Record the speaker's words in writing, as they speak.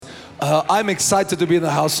I'm excited to be in the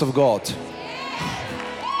house of God.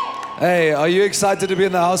 Hey, are you excited to be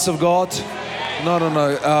in the house of God? No.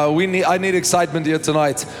 I need excitement here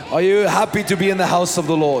tonight. Are you happy to be in the house of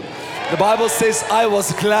the Lord? The Bible says, I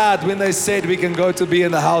was glad when they said we can go to be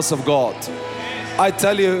in the house of God. I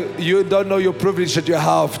tell you, you don't know your privilege that you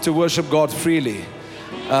have to worship God freely.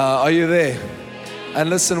 Are you there? And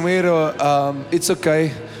listen, it's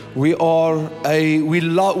okay. We are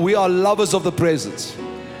lovers of the presence.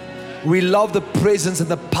 We love the presence and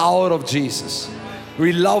the power of Jesus.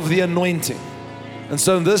 We love the anointing. And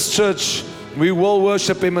so in this church, we will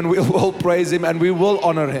worship Him and we will praise Him and we will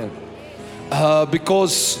honor Him.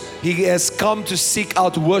 Because He has come to seek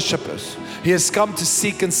out worshipers. He has come to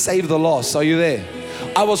seek and save the lost. Are you there?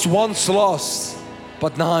 I was once lost,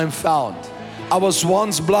 but now I'm found. I was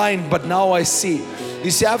once blind, but now I see. You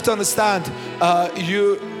see, I have to understand,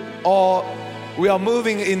 we are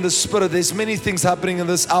moving in the Spirit. There's many things happening in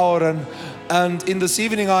this hour, and in this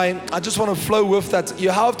evening, I just want to flow with that. You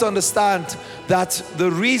have to understand that the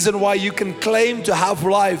reason why you can claim to have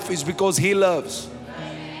life is because He lives.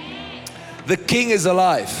 The King is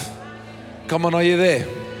alive. Come on, are you there?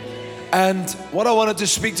 And what I wanted to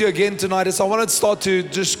speak to you again tonight is I wanted to start to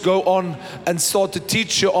just go on and start to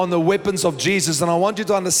teach you on the weapons of Jesus. And I want you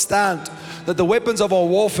to understand that the weapons of our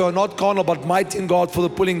warfare are not carnal but mighty in God for the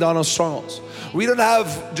pulling down of strongholds. We don't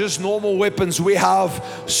have just normal weapons. We have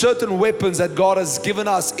certain weapons that God has given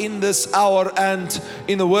us in this hour and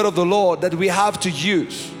in the word of the Lord that we have to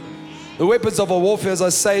use. The weapons of our warfare, as I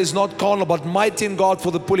say, is not carnal but mighty in God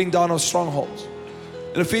for the pulling down of strongholds.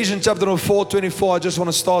 In Ephesians chapter 4:24, I just want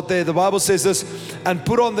to start there. The Bible says this, and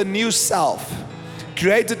put on the new self,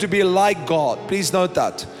 created to be like God. Please note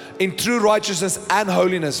that. In true righteousness and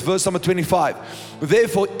holiness. Verse number 25.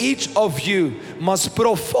 Therefore, each of you must put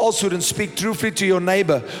off falsehood and speak truthfully to your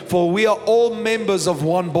neighbor, for we are all members of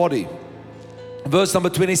one body. Verse number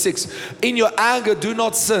 26. In your anger, do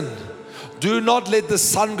not sin. Do not let the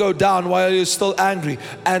sun go down while you're still angry,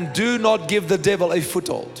 and do not give the devil a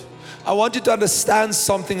foothold. I want you to understand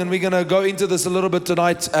something, and we're going to go into this a little bit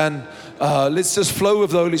tonight, and let's just flow with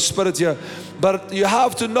the Holy Spirit here. But you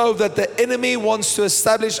have to know that the enemy wants to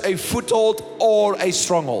establish a foothold or a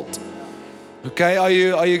stronghold. Okay, are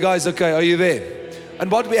you guys okay? Are you there? And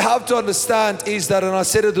what we have to understand is that, and I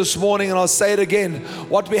said it this morning and I'll say it again,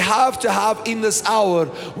 what we have to have in this hour,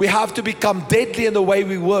 we have to become deadly in the way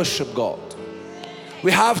we worship God.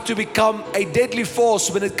 We have to become a deadly force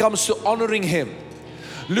when it comes to honoring Him.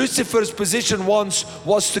 Lucifer's position once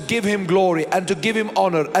was to give him glory and to give him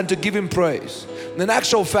honor and to give him praise. In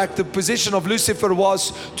actual fact, the position of Lucifer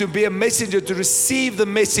was to be a messenger, to receive the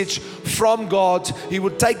message from God. He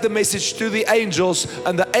would take the message to the angels,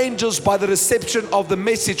 and the angels, by the reception of the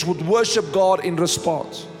message, would worship God in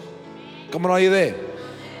response. Come on, are you there?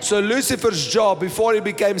 So Lucifer's job before he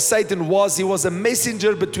became Satan he was a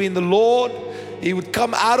messenger between the Lord. He would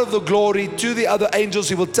come out of the glory to the other angels.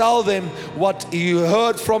 He would tell them what he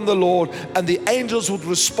heard from the Lord, and the angels would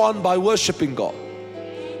respond by worshiping God.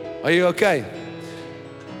 Are you okay?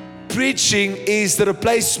 Preaching is the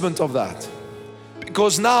replacement of that.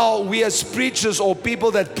 Because now we as preachers or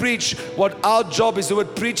people that preach, what our job is, the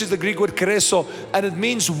word preach is the Greek word kereso, and it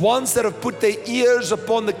means ones that have put their ears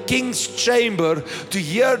upon the king's chamber to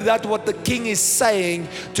hear that what the king is saying,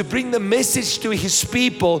 to bring the message to his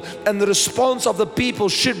people, and the response of the people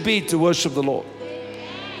should be to worship the Lord.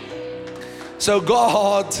 So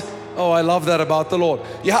God, I love that about the Lord.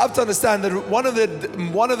 You have to understand that one of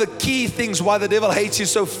the key things why the devil hates you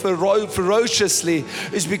so ferociously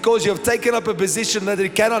is because you have taken up a position that he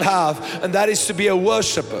cannot have, and that is to be a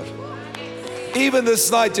worshiper. Even this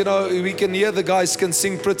night, we can hear the guys can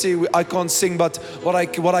sing pretty. I can't sing, but what I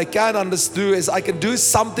can do is I can do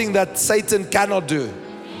something that Satan cannot do,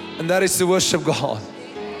 and that is to worship God.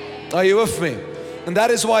 Are you with me? And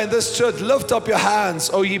that is why in this church, lift up your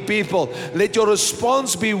hands, O ye people. Let your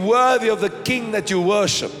response be worthy of the King that you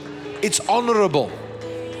worship. It's honorable.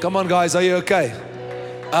 Come on, guys, are you okay?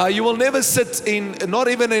 You will never sit you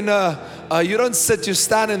don't sit, you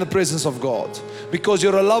stand in the presence of God, because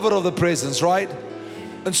you're a lover of the presence, right?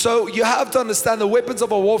 And so you have to understand the weapons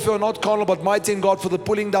of our warfare are not carnal but mighty in God for the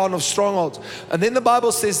pulling down of strongholds. And then the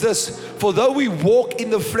Bible says this, for though we walk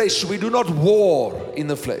in the flesh, we do not war in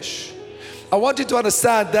the flesh. I want you to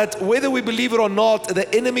understand that whether we believe it or not,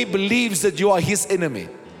 the enemy believes that you are his enemy.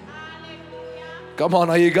 Come on,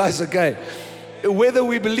 are you guys okay? Whether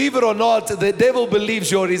we believe it or not, the devil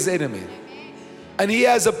believes you're his enemy. And he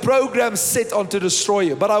has a program set on to destroy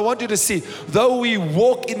you. But I want you to see, though we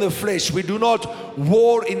walk in the flesh, we do not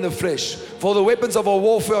war in the flesh. For the weapons of our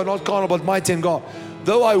warfare are not carnal but mighty in God.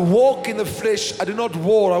 Though I walk in the flesh, I do not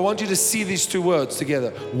war. I want you to see these two words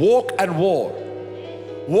together. Walk and war.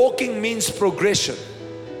 Walking means progression.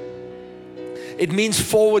 It means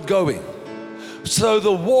forward going. So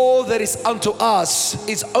the war that is unto us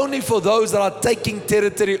is only for those that are taking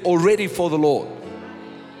territory already for the Lord.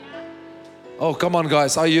 Oh, come on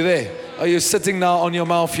guys, are you there? Are you sitting now on your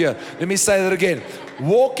mouth here? Let me say that again.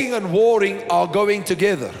 Walking and warring are going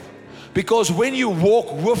together. Because when you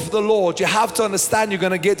walk with the Lord, you have to understand you're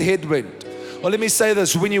going to get headwind. Well, let me say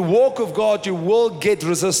this. When you walk with God, you will get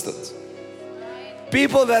resistance.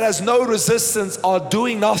 People that has no resistance are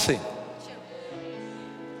doing nothing.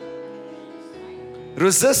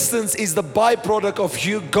 Resistance is the byproduct of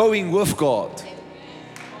you going with God.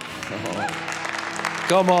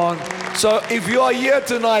 Come on. So if you are here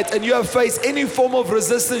tonight and you have faced any form of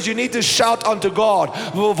resistance, you need to shout unto God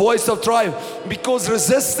with a voice of triumph. Because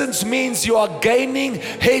resistance means you are gaining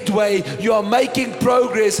headway, you are making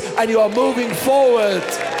progress, and you are moving forward.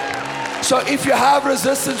 So if you have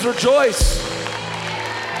resistance, rejoice.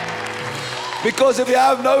 Because if you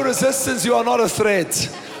have no resistance, you are not a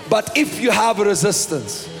threat. But if you have a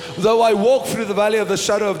resistance, though I walk through the valley of the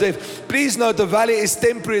shadow of death, please note the valley is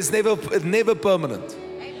temporary, it's never permanent.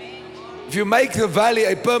 If you make the valley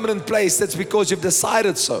a permanent place, that's because you've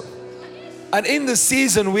decided so. And in the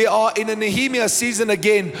season, we are in a Nehemiah season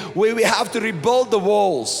again, where we have to rebuild the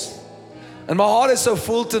walls. And my heart is so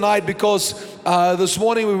full tonight because this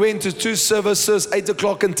morning we went to 2 services, 8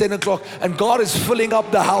 o'clock and 10 o'clock, and God is filling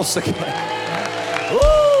up the house again.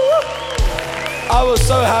 I was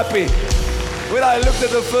so happy. When I looked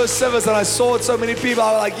at the first service and I saw so many people,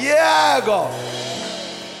 I was like, yeah, God.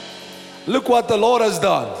 Look what the Lord has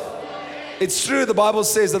done. It's true, the Bible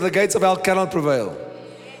says that the gates of hell cannot prevail.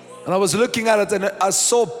 And I was looking at it and I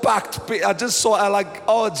saw packed. I like,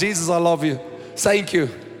 oh Jesus, I love you. Thank you.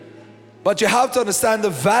 But you have to understand the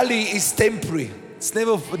valley is temporary. It's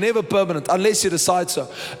never permanent unless you decide so.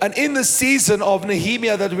 And in the season of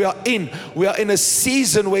Nehemiah that we are in a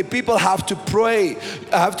season where people have to pray,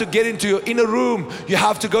 have to get into your inner room. You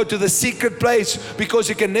have to go to the secret place because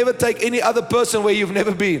you can never take any other person where you've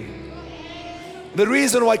never been. The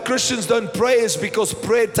reason why Christians don't pray is because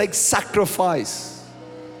prayer takes sacrifice.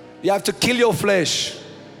 You have to kill your flesh.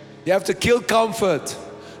 You have to kill comfort.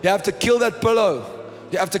 You have to kill that pillow.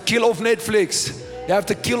 You have to kill off Netflix. You have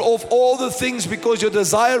to kill off all the things because your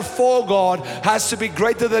desire for God has to be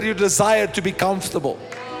greater than your desire to be comfortable.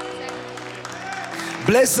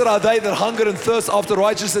 Blessed are they that hunger and thirst after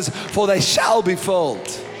righteousness, for they shall be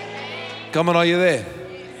filled. Come on, are you there?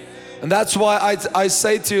 And that's why I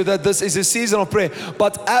say to you that this is a season of prayer.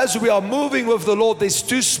 But as we are moving with the Lord, there's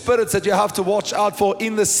two spirits that you have to watch out for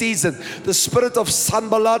in the season. The spirit of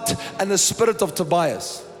Sanballat and the spirit of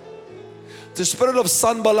Tobias. The spirit of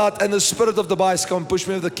Sanballat and the spirit of Tobias. Come push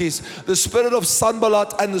me with the keys. The spirit of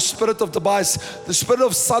Sanballat and the spirit of Tobias. The spirit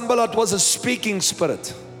of Sanballat was a speaking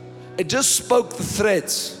spirit. It just spoke the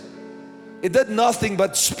threats. It did nothing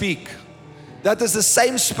but speak. That is the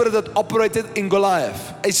same spirit that operated in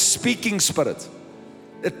Goliath, a speaking spirit.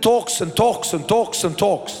 It talks and talks and talks and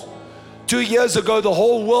talks. 2 years ago, the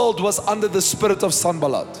whole world was under the spirit of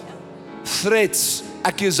Sanballat. Threats,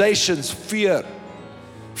 accusations, fear.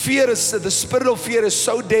 The spirit of fear is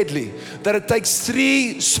so deadly that it takes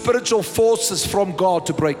 3 spiritual forces from God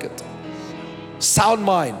to break it. Sound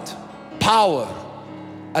mind, power,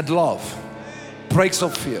 and love breaks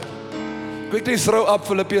off fear. Quickly throw up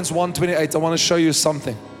Philippians 1:28. I want to show you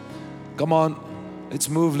something. Come on, let's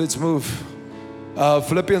move.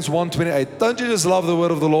 Philippians 1:28. Don't you just love the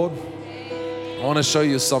word of the Lord? I want to show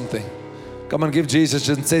you something. Come on, give Jesus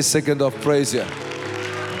just 10 seconds of praise here.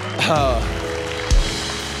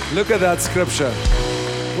 Look at that scripture.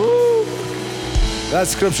 Woo. That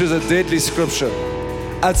scripture is a deadly scripture.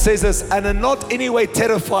 It says this, and are not any way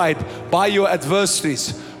terrified by your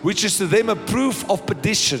adversaries, which is to them a proof of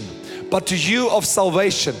perdition, but to you of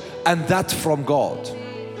salvation, and that from God.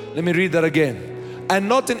 Let me read that again. And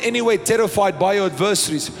not in any way terrified by your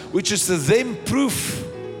adversaries, which is to them proof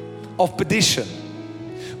of perdition,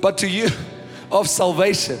 but to you of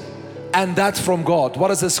salvation, and that from God. What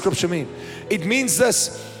does the scripture mean? It means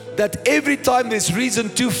this, that every time there's reason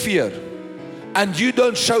to fear, and you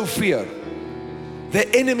don't show fear,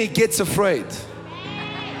 the enemy gets afraid.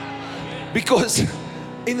 Because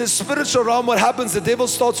in the spiritual realm, what happens, the devil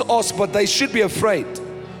starts to ask, but they should be afraid.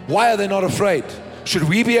 Why are they not afraid? Should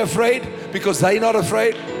we be afraid because they're not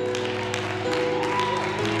afraid?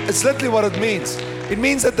 It's literally what it means. It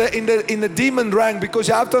means that in the demon rank, because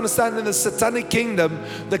you have to understand in the satanic kingdom,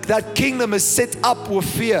 that kingdom is set up with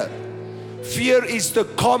fear. Fear is the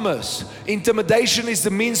commerce. Intimidation is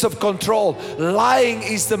the means of control. Lying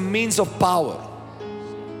is the means of power.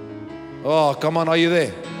 Oh, come on, are you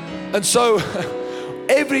there? And so,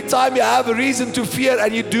 every time you have a reason to fear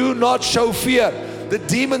and you do not show fear, the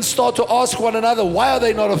demons start to ask one another, why are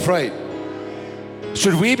they not afraid?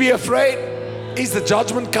 Should we be afraid? Is the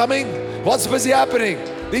judgment coming? What's busy happening?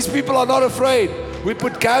 These people are not afraid. We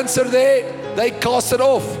put cancer there, they cast it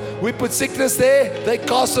off. We put sickness there, they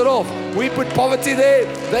cast it off. We put poverty there,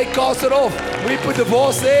 they cast it off. We put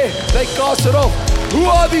divorce there, they cast it off. Who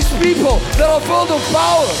are these people that are filled with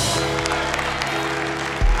power?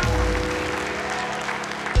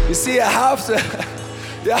 You see, you have to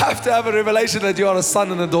have a revelation that you are a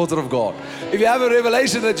son and a daughter of God. If you have a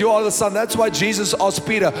revelation that you are the son, that's why Jesus asked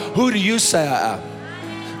Peter, who do you say I am?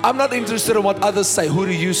 I'm not interested in what others say. Who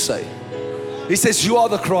do you say? He says, you are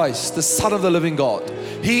the Christ, the Son of the living God.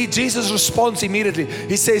 Jesus responds immediately.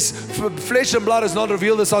 He says, flesh and blood has not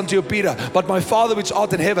revealed this unto you, Peter, but my Father which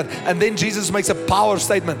art in heaven. And then Jesus makes a power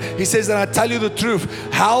statement. He says, and I tell you the truth,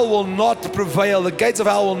 hell will not prevail. The gates of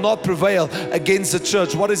hell will not prevail against the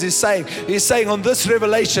church. What is he saying? He's saying on this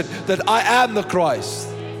revelation that I am the Christ.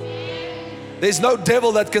 There's no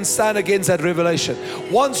devil that can stand against that revelation.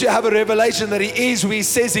 Once you have a revelation that He is who He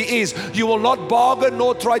says He is, you will not bargain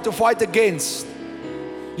nor try to fight against.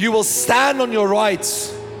 You will stand on your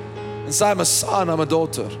rights and say, I'm a son, I'm a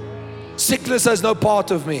daughter. Sickness has no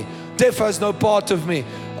part of me. Death has no part of me.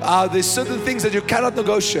 There's certain things that you cannot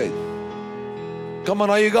negotiate. Come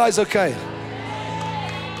on, are you guys okay?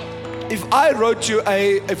 If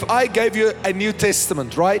I gave you a New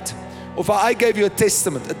Testament, right? Or if I gave you a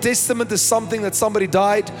testament is something that somebody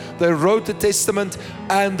died, they wrote the testament,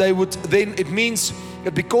 and it means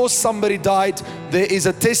that because somebody died, there is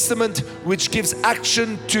a testament which gives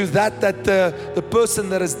action to that the person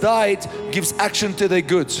that has died gives action to their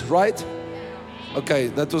goods, right? Okay,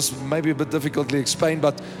 that was maybe a bit difficultly explained,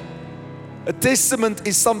 but a testament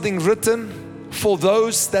is something written for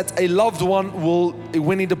those that a loved one will,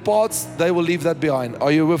 when he departs, they will leave that behind.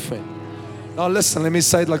 Are you with me? Now listen, let me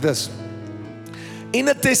say it like this. In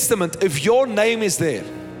a testament, if your name is there,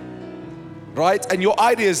 right, and your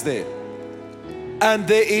ID is there, and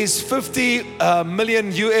there is 50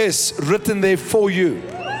 million US written there for you,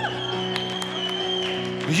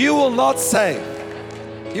 you will not say,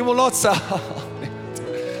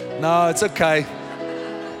 no, it's okay.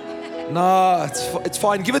 No, it's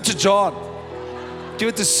fine. Give it to John. Give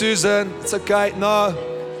it to Susan. It's okay. No,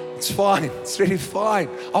 it's fine. It's really fine.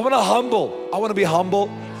 I want to be humble.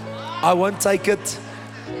 I won't take it.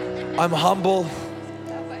 I'm humble.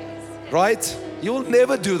 Right? You will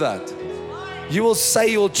never do that. You will say,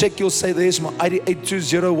 you'll check, you'll say, there's my ID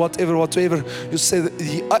 820, whatever. You'll say,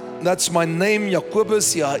 that's my name,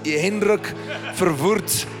 Jacobus, Hendrik, Verwoerd,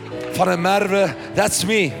 van der Merwe. That's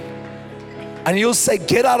me. And you'll say,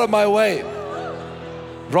 get out of my way.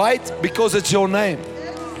 Right? Because it's your name.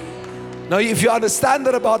 Now, if you understand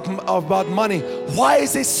that about money, why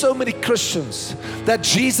is there so many Christians that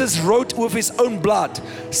Jesus wrote with His own blood?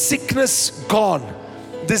 Sickness gone,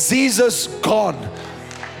 diseases gone,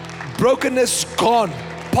 brokenness gone,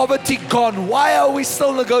 poverty gone. Why are we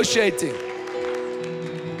still negotiating?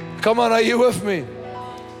 Come on, are you with me?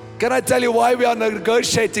 Can I tell you why we are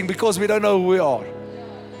negotiating? Because we don't know who we are.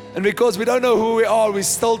 And because we don't know who we are, we're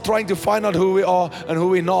still trying to find out who we are and who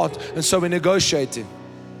we're not. And so we're negotiating.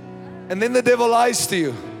 And then the devil lies to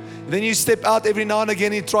you. Then you step out every now and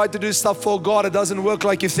again, you try to do stuff for God. It doesn't work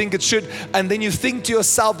like you think it should. And then you think to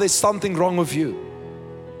yourself, there's something wrong with you.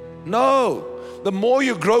 No. The more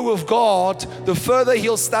you grow with God, the further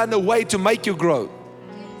He'll stand away to make you grow.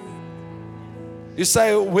 You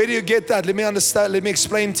say, where do you get that? Let me understand. Let me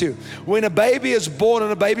explain to you. When a baby is born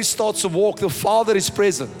and a baby starts to walk, the father is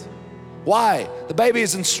present. Why? The baby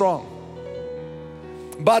isn't strong.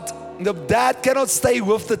 But the dad cannot stay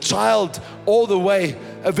with the child all the way.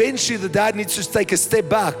 Eventually, the dad needs to take a step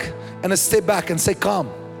back and say, come.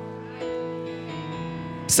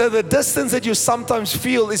 So the distance that you sometimes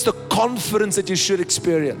feel is the confidence that you should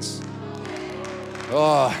experience.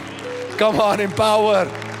 Oh, come on, empower.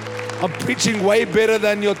 I'm preaching way better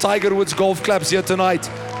than your Tiger Woods golf claps here tonight.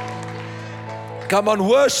 Come on,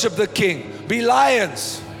 worship the King. Be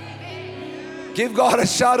lions. Give God a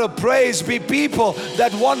shout of praise. Be people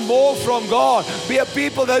that want more from God. Be a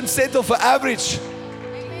people that don't settle for average.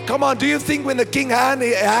 Come on, do you think when the King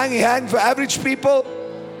he hang for average people?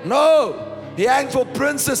 No. He hang for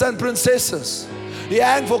princes and princesses. He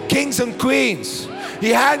hang for kings and queens. He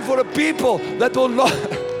hang for the people that will not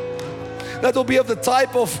that will be of the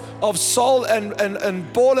type of Saul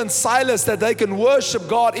and Paul and Silas, that they can worship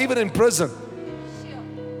God even in prison.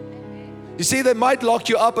 You see, they might lock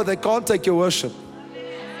you up, but they can't take your worship.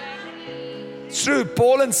 It's true.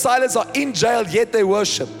 Paul and Silas are in jail, yet they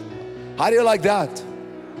worship. How do you like that?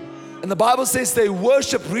 And the Bible says their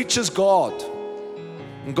worship reaches God.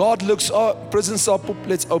 And God looks, oh, prison's up,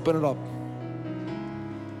 let's open it up.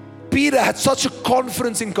 Peter had such a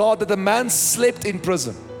confidence in God that the man slept in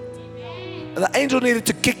prison. And the angel needed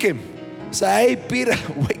to kick him. Say, hey Peter,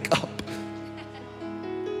 wake up.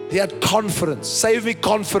 He had confidence. Say with me,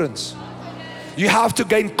 confidence. You have to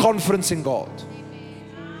gain confidence in God.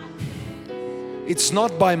 It's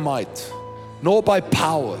not by might, nor by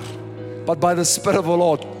power, but by the Spirit of the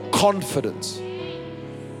Lord. Confidence.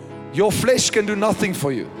 Your flesh can do nothing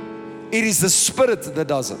for you. It is the Spirit that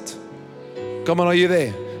does it. Come on, are you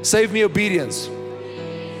there? Save me obedience.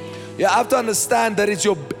 You have to understand that it's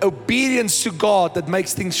your obedience to God that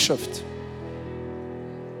makes things shift.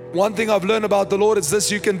 One thing I've learned about the Lord is this: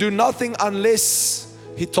 you can do nothing unless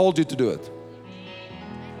He told you to do it.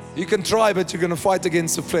 You can try, but you're going to fight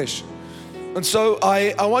against the flesh. And so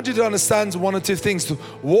I want you to understand one or two things.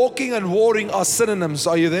 Walking and warring are synonyms.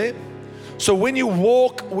 Are you there? So when you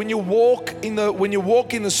walk in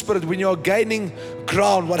the Spirit, when you are gaining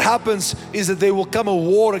ground, what happens is that there will come a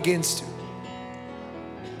war against you.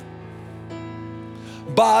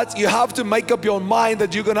 But you have to make up your mind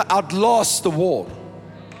that you're going to outlast the war.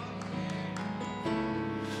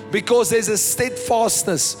 Because there's a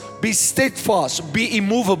steadfastness. Be steadfast, be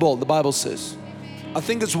immovable, the Bible says. I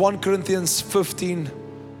think it's 1 Corinthians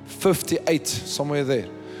 15:58, somewhere there.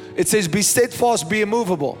 It says, be steadfast, be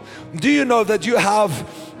immovable. Do you know that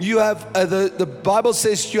the Bible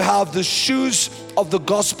says you have the shoes of the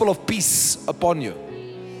gospel of peace upon you.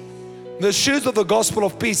 The shoes of the gospel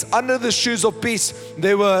of peace. Under the shoes of peace,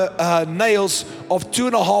 there were nails of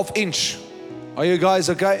 2.5 inch. Are you guys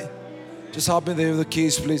okay? Just help me there with the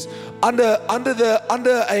keys, please. Under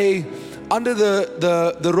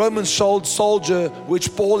the Roman soldier,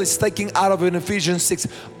 which Paul is taking out of in Ephesians 6,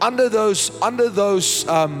 under those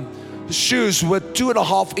shoes were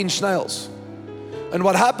 2.5 inch nails. And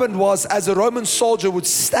what happened was, as a Roman soldier would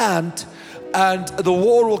stand and the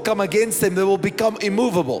war will come against them, they will become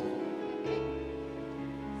immovable.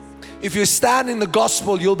 If you stand in the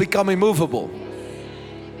gospel, you'll become immovable.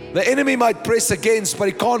 The enemy might press against, but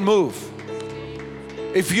he can't move.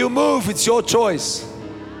 If you move, it's your choice.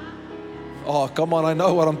 Oh, come on, I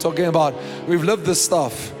know what I'm talking about. We've lived this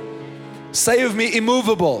stuff. Say with me,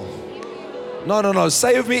 immovable. No.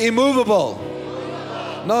 Say with me, immovable.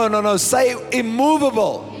 No. Say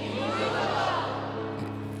immovable.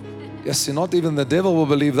 Yes, not even the devil will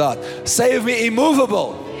believe that. Say with me,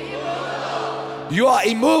 immovable. You are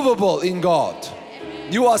immovable in God.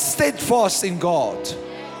 You are steadfast in God.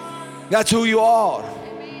 That's who you are.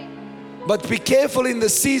 But be careful in the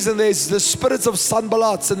season. There's the spirits of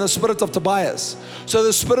Sanballat and the spirit of Tobias. So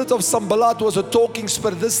the spirit of Sanballat was a talking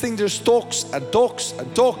spirit. This thing just talks and talks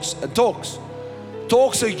and talks and talks.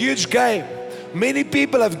 Talks a huge game. Many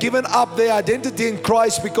people have given up their identity in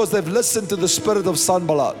Christ because they've listened to the spirit of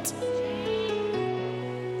Sanballat.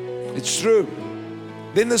 It's true.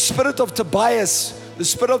 Then the spirit of Tobias, the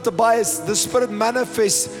spirit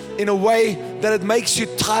manifests in a way that it makes you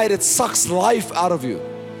tired. It sucks life out of you.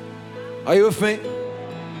 Are you with me?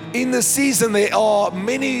 In the season, there are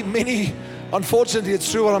many, unfortunately,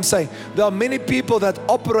 it's true what I'm saying. There are many people that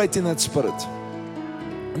operate in that spirit.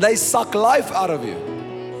 They suck life out of you.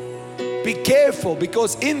 Be careful,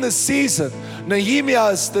 because in the season, the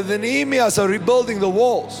Nehemiahs are rebuilding the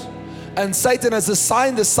walls. And Satan has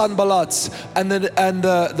assigned the Sanballats and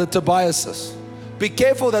the Tobiases. Be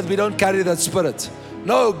careful that we don't carry that spirit.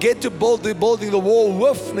 No, get to building the wall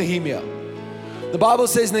with Nehemiah. The Bible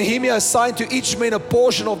says Nehemiah assigned to each man a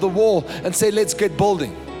portion of the wall and said, let's get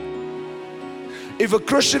building. If a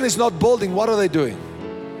Christian is not building, what are they doing?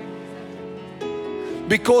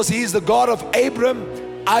 Because He is the God of Abraham,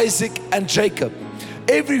 Isaac, and Jacob.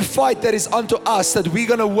 Every fight that is unto us that we're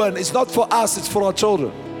going to win, it's not for us, it's for our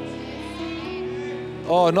children.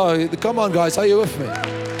 Oh no, come on guys, are you with me?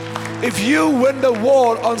 If you win the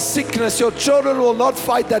war on sickness, your children will not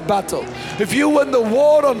fight that battle. If you win the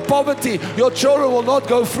war on poverty, your children will not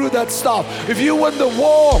go through that stuff. If you win the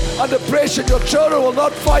war on depression, your children will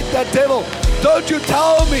not fight that devil. Don't you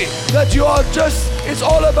tell me that you are just, it's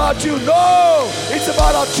all about you. No, it's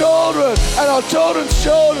about our children and our children's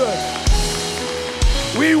children.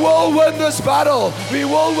 We will win this battle. We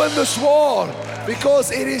will win this war. Because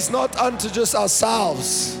it is not unto just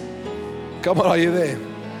ourselves. Come on, are you there?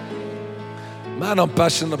 Man, I'm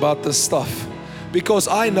passionate about this stuff. Because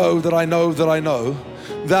I know that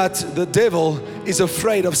the devil is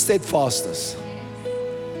afraid of steadfastness.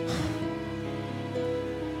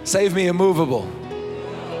 Save me immovable.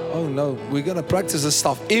 Oh no, we're going to practice this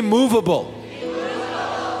stuff. Immovable.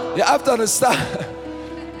 You have to understand.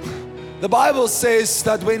 The Bible says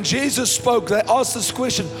that when Jesus spoke, they asked this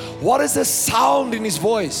question, what is the sound in His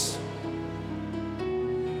voice?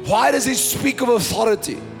 Why does He speak of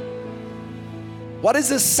authority? What is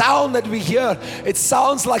the sound that we hear? It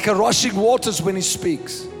sounds like a rushing waters when He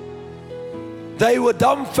speaks. They were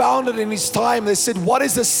dumbfounded in His time. They said, what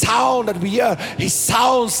is the sound that we hear? He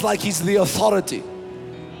sounds like He's the authority.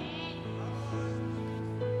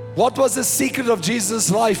 What was the secret of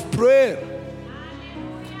Jesus' life? Prayer.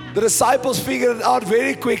 The disciples figured it out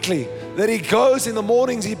very quickly. That He goes in the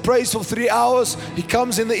mornings, He prays for 3 hours. He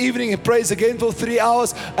comes in the evening, He prays again for 3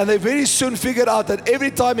 hours. And they very soon figured out that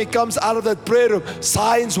every time He comes out of that prayer room,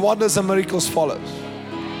 signs, wonders, and miracles follow.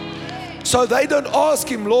 So they don't ask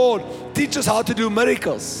Him, Lord, teach us how to do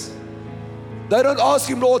miracles. They don't ask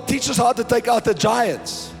Him, Lord, teach us how to take out the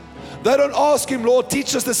giants. They don't ask Him, Lord,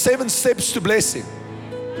 teach us the 7 steps to blessing.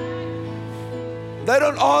 They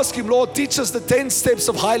don't ask Him, Lord, teach us the 10 steps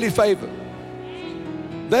of highly favor.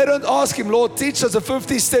 They don't ask Him, Lord, teach us the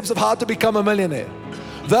 50 steps of how to become a millionaire.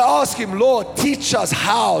 They ask Him, Lord, teach us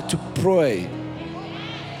how to pray.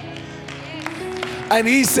 And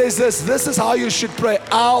He says this is how you should pray.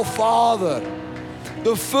 Our Father.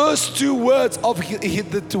 The first 2 words of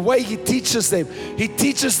the way He teaches them,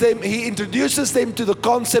 He introduces them to the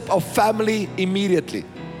concept of family immediately.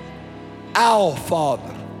 Our Father.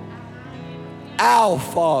 Our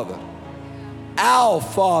Father. Our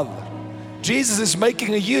Father. Jesus is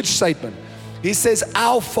making a huge statement. He says,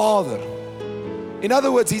 our Father. In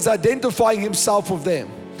other words, He's identifying Himself with them.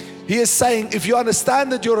 He is saying, if you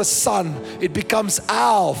understand that you're a son, it becomes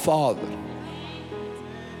our Father.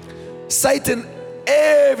 Satan,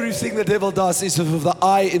 everything the devil does is with the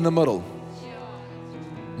I in the middle.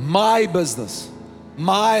 My business,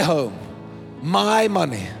 my home, my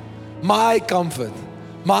money, my comfort,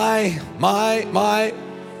 my,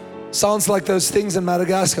 sounds like those things in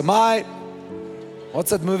Madagascar.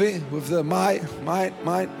 What's that movie with the mine?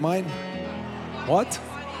 What?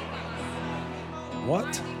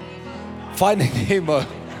 Finding Nemo.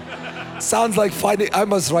 Sounds like I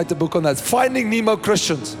must write a book on that. Finding Nemo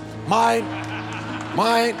Christians. Mine.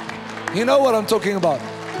 You know what I'm talking about.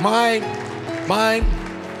 Mine.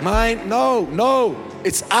 No.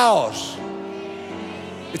 It's ours.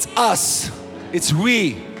 It's us. It's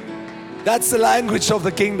we. That's the language of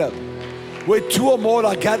the kingdom. Where 2 or more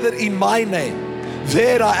are gathered in my name,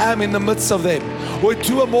 there I am in the midst of them. Where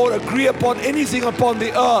 2 or more agree upon anything upon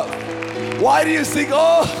the earth. Why do you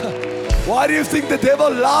think the devil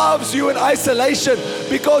loves you in isolation?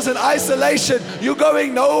 Because in isolation, you're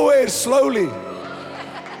going nowhere slowly.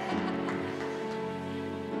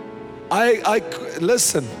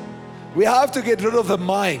 Listen, we have to get rid of the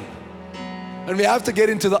mine. And we have to get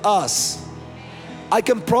into the us. I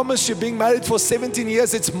can promise you, being married for 17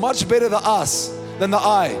 years, it's much better the us than the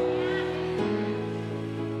I.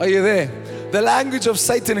 Are you there? The language of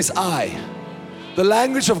Satan is I. The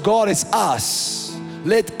language of God is us.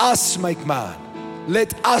 Let us make man.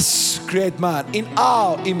 Let us create man in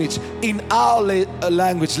our image, in our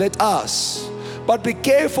language. Let us. But be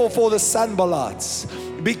careful for the Sanballats.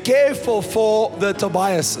 Be careful for the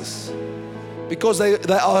Tobiases. Because they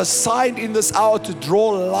are assigned in this hour to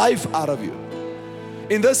draw life out of you.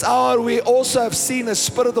 In this hour, we also have seen a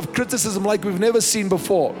spirit of criticism like we've never seen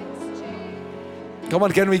before. Come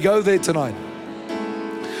on, can we go there tonight?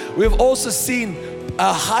 We've also seen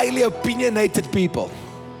a highly opinionated people.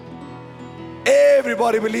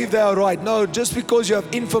 Everybody believes they are right. No, just because you have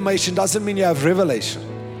information doesn't mean you have revelation.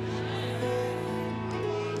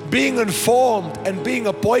 Being informed and being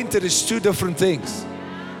appointed is 2 different things.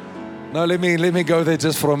 Now let me go there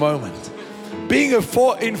just for a moment. Being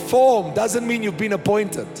informed doesn't mean you've been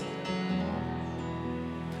appointed.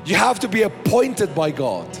 You have to be appointed by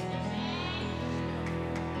God.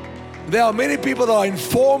 There are many people that are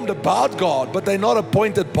informed about God, but they're not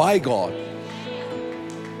appointed by God.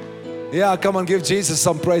 Yeah, come on, give Jesus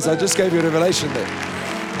some praise. I just gave you a revelation there.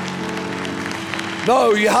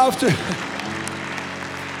 No, you have to.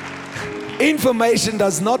 Information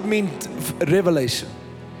does not mean revelation.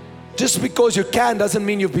 Just because you can doesn't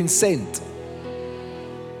mean you've been sent.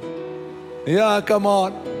 Yeah, come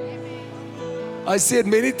on. I see it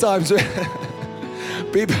many times where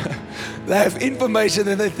people, they have information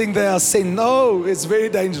and they think they are sent. No, it's very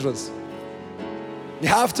dangerous. You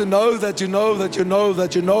have to know that you know that you know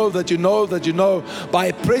that you know that you know that you know by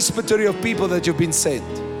a presbytery of people that you've been sent.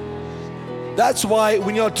 That's why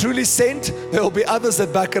when you're truly sent, there will be others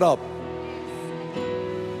that back it up.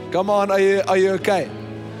 Come on, are you okay?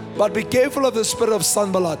 But be careful of the spirit of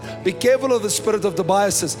Sanballat. Be careful of the spirit of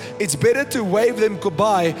Tobias. It's better to wave them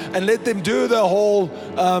goodbye and let them do the whole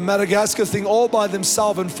Madagascar thing all by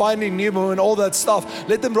themselves and finding Nemo and all that stuff.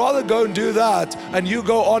 Let them rather go and do that, and you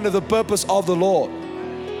go on to the purpose of the Lord.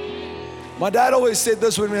 My dad always said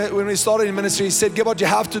this when we started in ministry. He said, Gibbard, you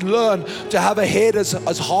have to learn to have a head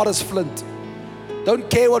as hard as flint. Don't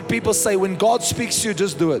care what people say. When God speaks to you,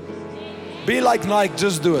 just do it. Be like Nike,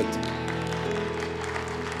 just do it.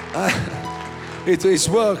 It's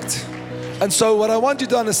worked. And so what I want you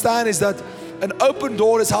to understand is that an open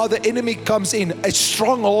door is how the enemy comes in. A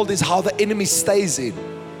stronghold is how the enemy stays in.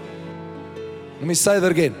 Let me say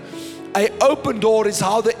that again. An open door is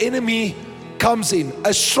how the enemy comes in.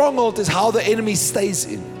 A stronghold is how the enemy stays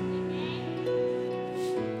in.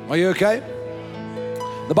 Are you okay?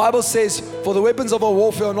 The Bible says, for the weapons of our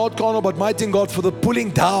warfare are not carnal but mighty in God for the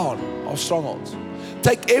pulling down of strongholds.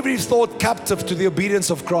 Take every thought captive to the obedience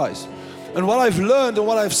of Christ. And what I've learned and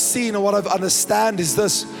what I've seen and what I've understand is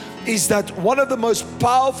this, is that one of the most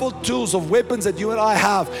powerful tools of weapons that you and I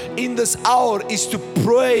have in this hour is to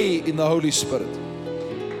pray in the Holy Spirit.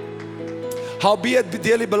 Howbeit,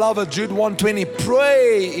 dearly beloved, Jude 1:20,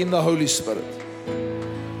 pray in the Holy Spirit.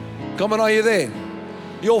 Come on, are you there?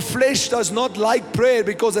 Your flesh does not like prayer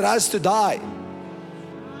because it has to die.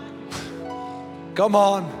 Come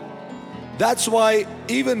on. That's why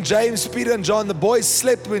even James, Peter and John, the boys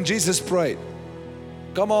slept when Jesus prayed.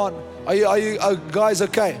 Come on. Are you guys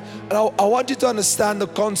okay? And I want you to understand the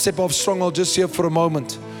concept of stronghold just here for a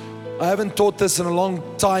moment. I haven't taught this in a long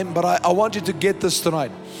time, but I want you to get this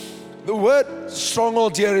tonight. The word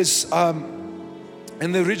stronghold here is,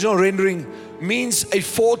 in the original rendering, means a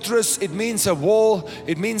fortress, it means a wall,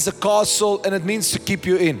 it means a castle, and it means to keep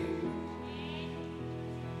you in.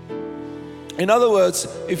 In other words,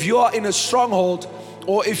 if you are in a stronghold,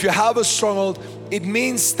 or if you have a stronghold, it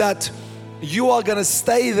means that you are going to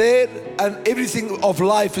stay there and everything of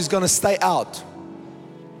life is going to stay out.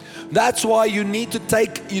 That's why you need to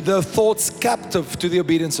take the thoughts captive to the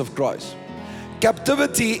obedience of Christ.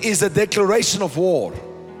 Captivity is a declaration of war.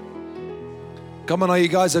 Come on, are you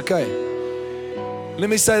guys okay? Let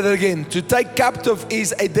me say that again. To take captive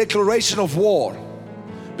is a declaration of war.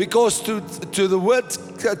 Because to the word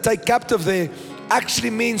take captive there actually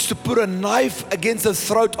means to put a knife against the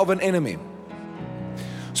throat of an enemy.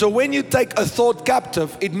 So when you take a thought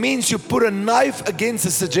captive, it means you put a knife against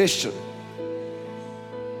a suggestion.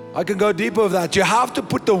 I can go deeper with that. You have to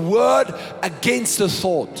put the word against the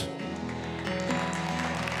thought.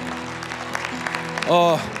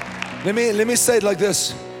 Let me say it like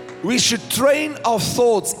this. We should train our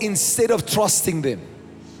thoughts instead of trusting them.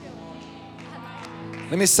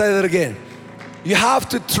 Let me say that again. You have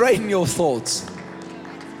to train your thoughts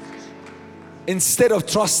instead of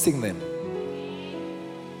trusting them.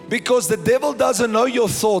 Because the devil doesn't know your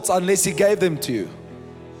thoughts unless he gave them to you.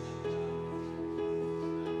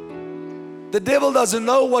 The devil doesn't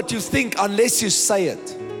know what you think unless you say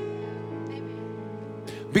it.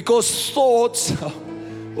 Because thoughts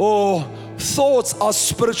are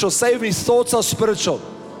spiritual. Say with me, thoughts are spiritual.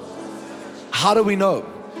 How do we know?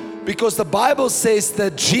 Because the Bible says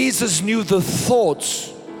that Jesus knew the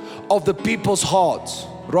thoughts of the people's hearts,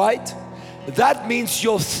 right? That means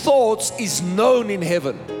your thoughts is known in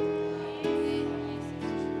heaven.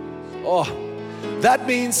 That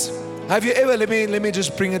means, have you ever, let me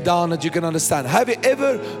just bring it down that you can understand. Have you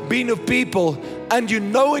ever been with people and you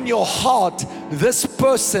know in your heart this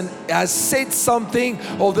person has said something,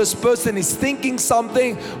 or this person is thinking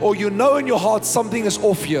something, or you know in your heart something is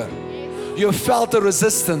off here? You felt a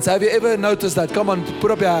resistance. Have you ever noticed that? Come on,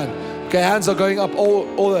 put up your hand. Okay, hands are going up.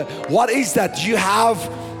 What is that? You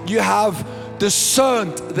have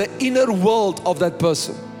discerned the inner world of that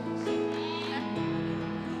person.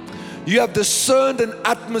 You have discerned an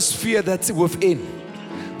atmosphere that's within.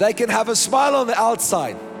 They can have a smile on the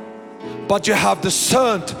outside, but you have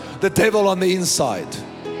discerned the devil on the inside.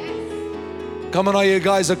 Come on, are you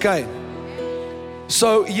guys okay?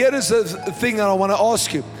 So here is the thing that I want to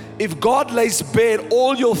ask you. If God lays bare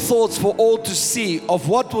all your thoughts for all to see, of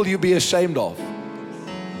what will you be ashamed of?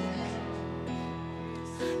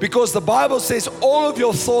 Because the Bible says all of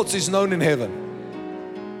your thoughts is known in heaven.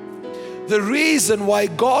 The reason why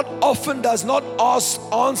God often does not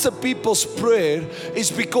answer people's prayer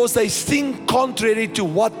is because they think contrary to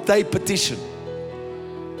what they petition.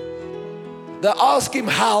 They ask Him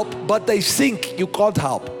help, but they think you can't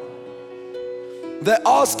help. They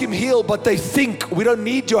ask Him heal, but they think we don't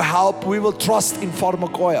need your help, we will trust in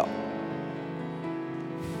pharmacoia.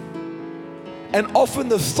 And often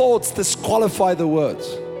the thoughts disqualify the words.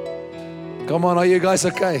 Come on, are you guys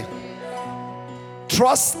okay?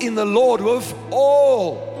 trust in the Lord with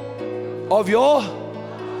all of your.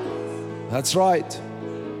 That's right.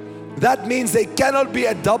 That means there cannot be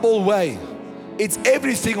a double way. It's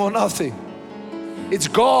everything or nothing. It's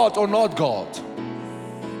God or not God.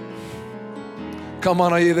 Come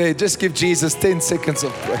on, are you there? Just give Jesus 10 seconds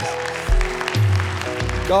of praise.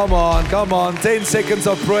 Come on, 10 seconds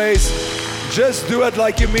of praise. Just do it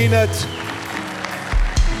like you mean it.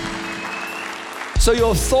 So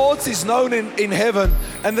your thoughts is known in heaven,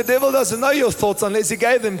 and the devil doesn't know your thoughts unless he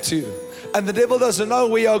gave them to you. And the devil doesn't know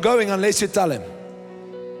where you're going unless you tell him.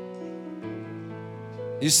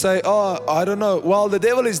 You say, oh, I don't know. Well, the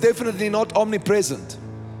devil is definitely not omnipresent.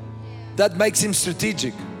 That makes him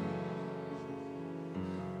strategic.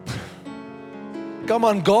 Come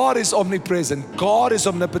on, God is omnipresent. God is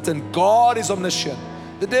omnipotent. God is omniscient.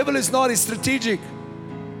 The devil is not, he's strategic.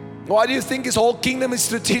 Why do you think his whole kingdom is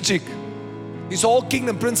strategic? His whole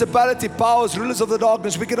kingdom, principality, powers, rulers of the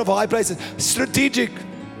darkness, wicked of high places, strategic.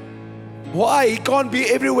 Why? He can't be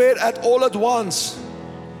everywhere all at once.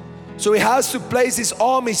 So he has to place his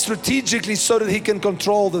army strategically so that he can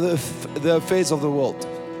control the affairs of the world.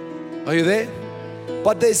 Are you there?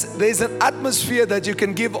 But there's an atmosphere that you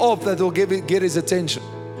can give off that will get his attention.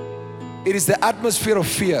 It is the atmosphere of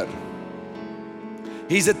fear.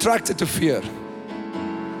 He's attracted to fear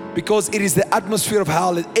because it is the atmosphere of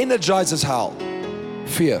hell. It energizes hell.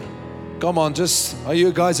 Fear. Come on, are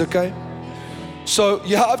you guys okay? So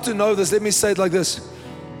you have to know this. Let me say it like this.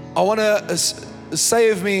 I want to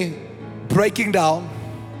save me breaking down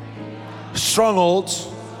strongholds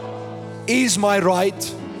is my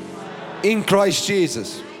right in Christ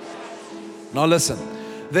Jesus. Now listen,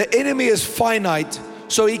 the enemy is finite,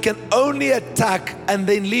 so he can only attack and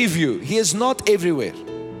then leave you. He is not everywhere.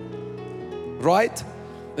 Right?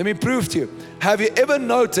 Let me prove to you. Have you ever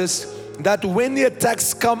noticed that when the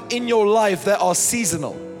attacks come in your life, they are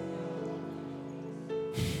seasonal?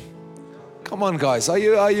 Come on guys, are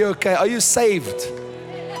you okay? Are you saved?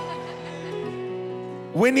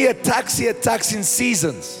 When he attacks in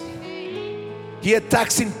seasons. He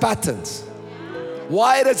attacks in patterns.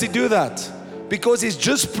 Why does he do that? Because he's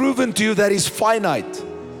just proven to you that he's finite.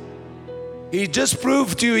 He just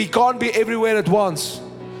proved to you he can't be everywhere at once.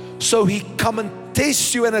 So he come and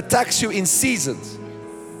tests you and attacks you in seasons.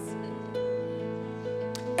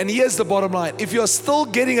 And here's the bottom line. If you're still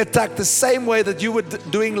getting attacked the same way that you were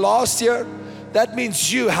doing last year, that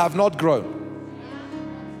means you have not grown.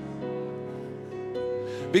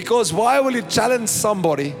 Because why will you challenge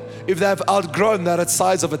somebody if they have outgrown that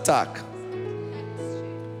size of attack?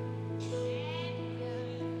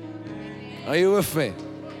 Are you with me?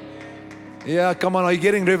 Yeah, come on, are you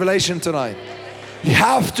getting revelation tonight? You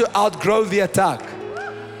have to outgrow the attack.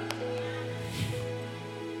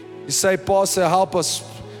 You say, Pastor, help us.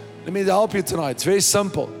 Let me help you tonight. It's very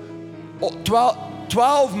simple.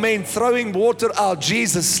 12 men throwing water out,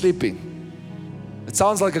 Jesus sleeping. It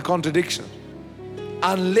sounds like a contradiction.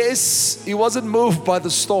 Unless he wasn't moved by the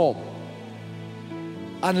storm.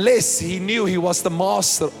 Unless he knew he was the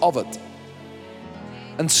master of it.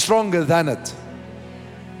 And stronger than it.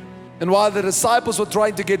 And while the disciples were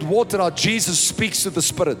trying to get water out, Jesus speaks to the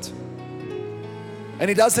Spirit. And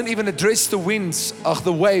he doesn't even address the winds or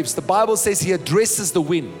the waves. The Bible says he addresses the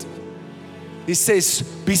wind. He says,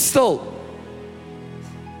 be still.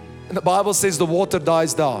 And the Bible says the water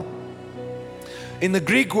dies down. In the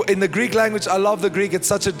Greek language, I love the Greek. It's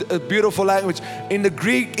such a beautiful language. In the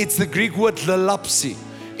Greek, it's the Greek word lalapsi.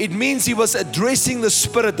 It means he was addressing the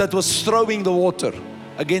spirit that was throwing the water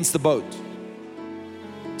against the boat.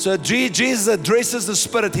 So Jesus addresses the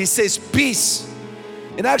spirit. He says, peace.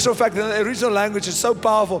 In actual fact, in the original language, it's so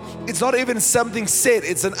powerful. It's not even something said,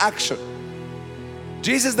 it's an action.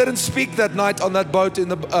 Jesus didn't speak that night on that boat in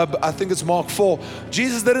the, I think it's Mark 4.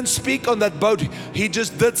 Jesus didn't speak on that boat. He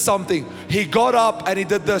just did something. He got up and he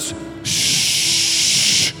did this.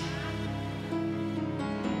 Shh.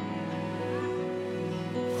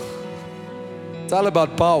 It's all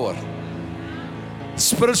about power.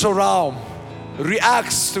 Spiritual realm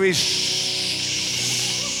reacts to his shh.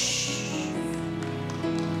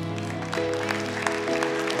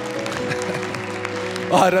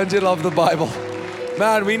 Oh, don't you love the Bible?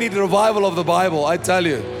 Man, we need a revival of the Bible, I tell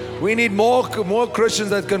you. We need more Christians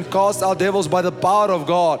that can cast out devils by the power of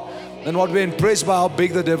God than what we're impressed by how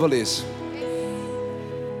big the devil is.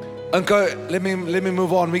 Okay, let me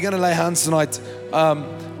move on. We're going to lay hands tonight.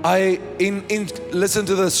 Listen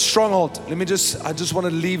to the stronghold. I just want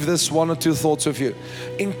to leave this one or two thoughts with you.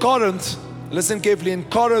 In Corinth, listen carefully. In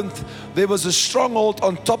Corinth, there was a stronghold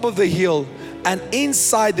on top of the hill, and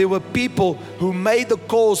inside there were people who made the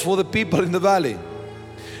calls for the people in the valley.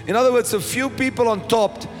 In other words, a few people on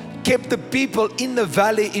top kept the people in the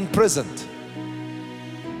valley imprisoned.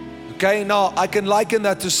 Okay, now I can liken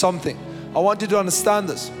that to something. I want you to understand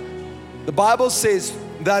this. The Bible says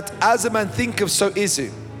that as a man thinketh, so is he.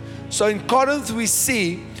 So in Corinth we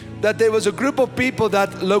see that there was a group of people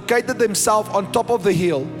that located themselves on top of the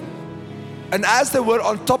hill. And as they were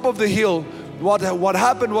on top of the hill, what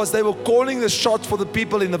happened was they were calling the shots for the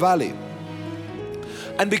people in the valley.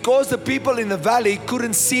 And because the people in the valley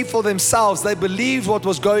couldn't see for themselves, they believed what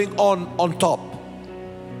was going on top.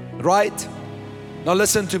 Right? Now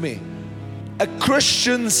listen to me. A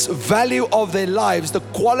Christian's value of their lives, the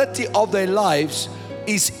quality of their lives,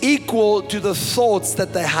 is equal to the thoughts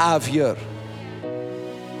that they have here.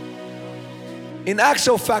 In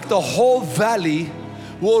actual fact, the whole valley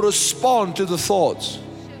will respond to the thoughts.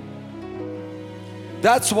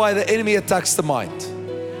 That's why the enemy attacks the mind.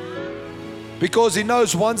 Because he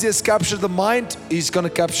knows once he has captured the mind, he's going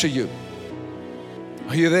to capture you.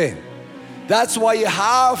 Are you there? That's why you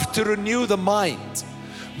have to renew the mind.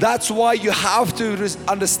 That's why you have to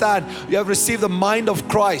understand you have received the mind of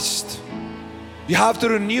Christ. You have to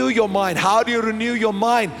renew your mind. How do you renew your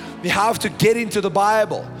mind? You have to get into the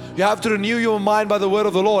Bible. You have to renew your mind by the word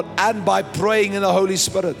of the Lord and by praying in the Holy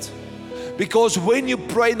Spirit. Because when you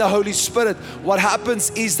pray in the Holy Spirit, what happens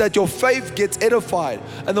is that your faith gets edified.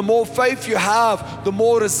 And the more faith you have, the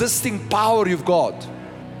more resisting power you've got.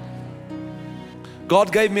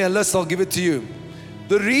 God gave me a list, I'll give it to you.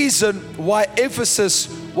 The reason why Ephesus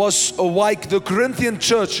was, why the Corinthian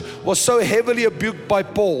church was so heavily rebuked by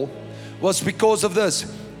Paul was because of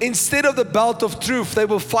this. Instead of the belt of truth, they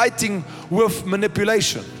were fighting with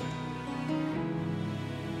manipulation.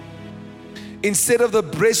 Instead of the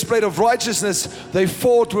breastplate of righteousness, they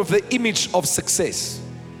fought with the image of success.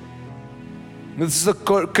 This is the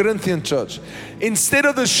Corinthian church. Instead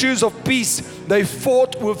of the shoes of peace, they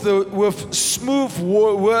fought with smooth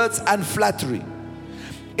words and flattery.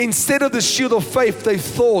 Instead of the shield of faith, they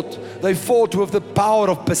fought with the power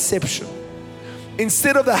of perception.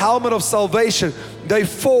 Instead of the helmet of salvation, they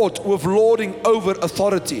fought with lording over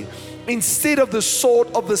authority. Instead of the sword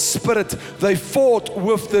of the Spirit, they fought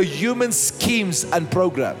with the human schemes and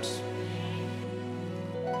programs.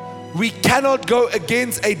 We cannot go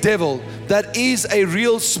against a devil that is a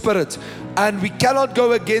real spirit, and we cannot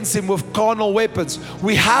go against him with carnal weapons.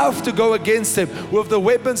 We have to go against him with the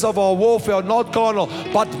weapons of our warfare, not carnal,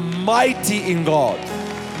 but mighty in God,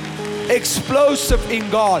 explosive in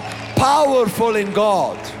God, powerful in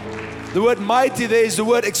God. The word mighty there is the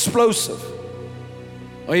word explosive.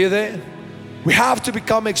 Are you there? We have to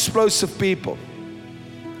become explosive people.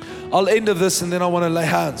 I'll end with this and then I want to lay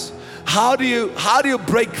hands. How do you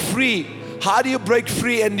break free? How do you break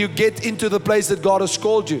free and you get into the place that God has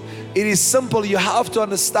called you? It is simple. You have to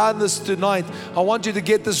understand this tonight. I want you to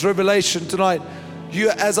get this revelation tonight.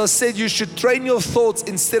 As I said, you should train your thoughts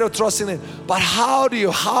instead of trusting them. But how do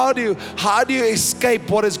you escape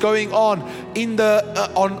what is going on in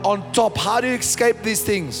on top? How do you escape these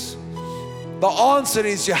things? The answer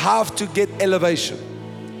is you have to get elevation.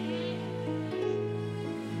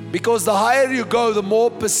 Because the higher you go, the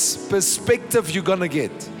more perspective you're gonna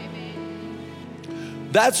get.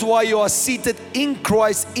 That's why you are seated in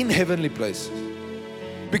Christ in heavenly places.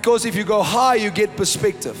 Because if you go high, you get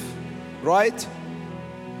perspective, right?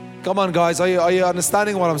 Come on, guys, are you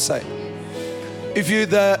understanding what I'm saying? If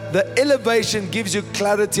the elevation gives you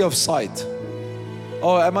clarity of sight.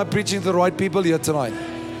 Oh, am I preaching to the right people here tonight?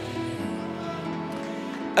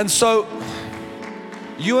 And so,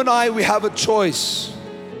 you and I, we have a choice.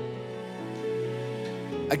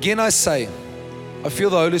 Again, I say, I feel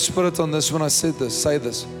the Holy Spirit on this when I say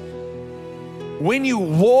this. When you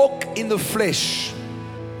walk in the flesh,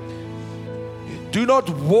 do not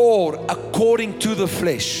war according to the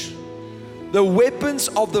flesh. The weapons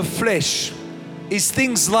of the flesh is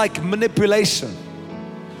things like manipulation,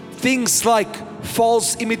 things like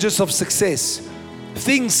false images of success,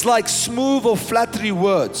 things like smooth or flattery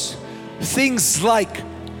words, things like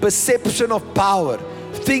perception of power,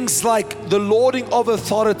 things like the lording of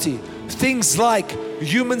authority, things like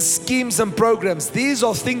human schemes and programs. These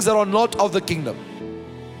are things that are not of the kingdom.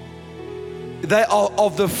 They are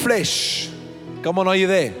of the flesh. Come on, are you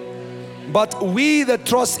there? But we that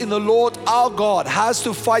trust in the Lord our God has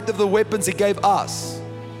to fight with the weapons He gave us.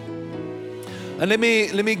 And let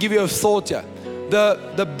me give you a thought here.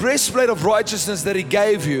 The breastplate of righteousness that He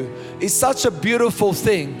gave you is such a beautiful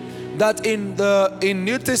thing that in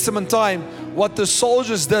New Testament time, what the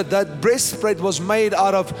soldiers did, that breastplate was made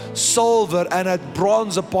out of silver and had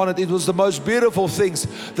bronze upon it. It was the most beautiful things,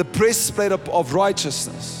 the breastplate of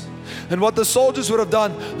righteousness. And what the soldiers would have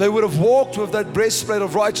done, they would have walked with that breastplate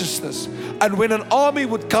of righteousness. And when an army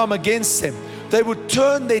would come against them, they would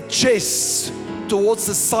turn their chests towards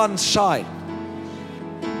the sun's shine.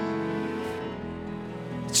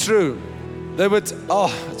 It's true. They would,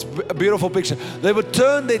 it's a beautiful picture. They would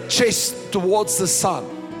turn their chest towards the sun.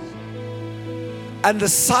 And the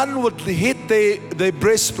sun would hit their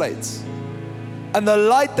breastplates. And the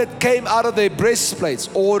light that came out of their breastplates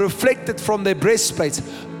or reflected from their breastplates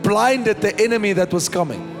blinded the enemy that was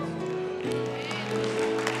coming.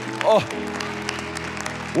 Oh,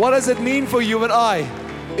 what does it mean for you and I?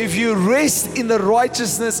 If you rest in the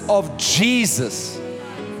righteousness of Jesus.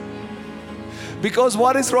 Because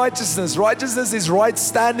what is righteousness? Righteousness is right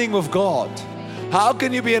standing with God. How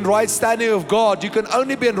can you be in right standing with God? You can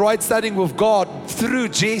only be in right standing with God through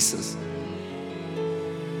Jesus.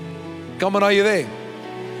 Come on, are you there?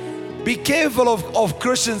 Be careful of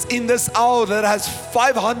Christians in this hour that has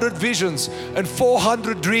 500 visions and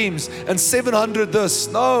 400 dreams and 700 this.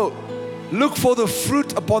 No, look for the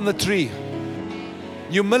fruit upon the tree.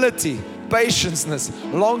 Humility, patience,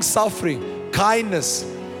 long-suffering, kindness.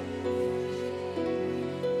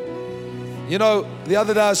 You know, the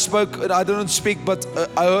other day I spoke, I didn't speak, but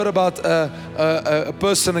I heard about a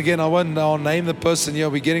person again. I won't now name the person here.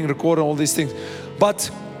 We're getting recorded, all these things.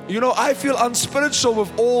 But, you know, I feel unspiritual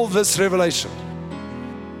with all this revelation.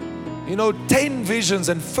 You know, 10 visions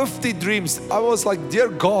and 50 dreams. I was like, dear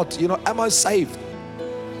God, you know, am I saved?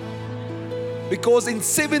 Because in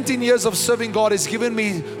 17 years of serving God, He's given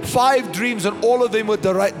me 5 dreams and all of them were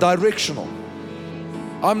directional.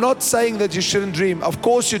 I'm not saying that you shouldn't dream. Of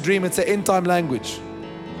course you dream. It's an end time language.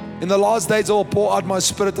 In the last days I will pour out my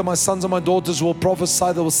spirit, and my sons and my daughters will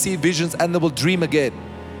prophesy, they will see visions, and they will dream again.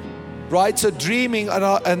 Right? So dreaming,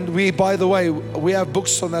 and we, by the way, we have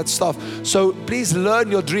books on that stuff. So please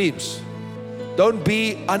learn your dreams. Don't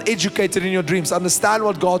be uneducated in your dreams. Understand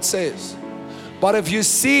what God says. But if you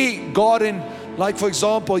see God in, like for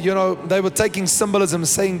example, you know, they were taking symbolism,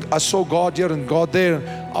 saying, I saw God here and God there.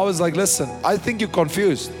 I was like, listen, I think you're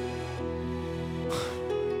confused.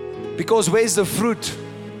 Because where's the fruit?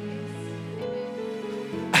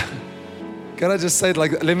 Can I just say it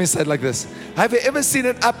like, let me say it like this. Have you ever seen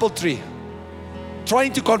an apple tree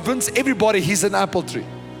trying to convince everybody he's an apple tree?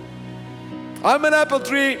 I'm an apple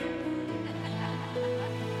tree.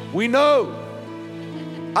 We know.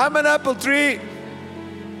 I'm an apple tree.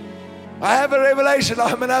 I have a revelation.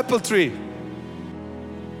 I'm an apple tree.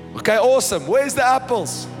 Okay, awesome. Where's the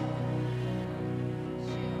apples?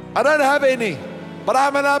 I don't have any, but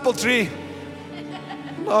I'm an apple tree.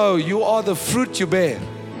 No, you are the fruit you bear.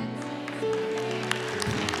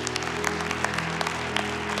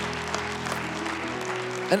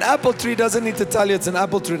 An apple tree doesn't need to tell you it's an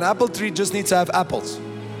apple tree. An apple tree just needs to have apples.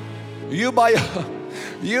 You by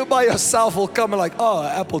yourself will come and like, oh,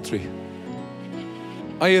 apple tree.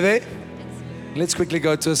 Are you there? Let's quickly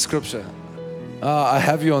go to a scripture. I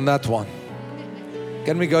have you on that one.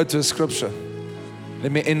 Can we go to a scripture?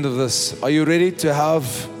 Let me end with this. Are you ready to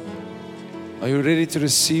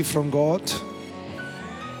receive from God?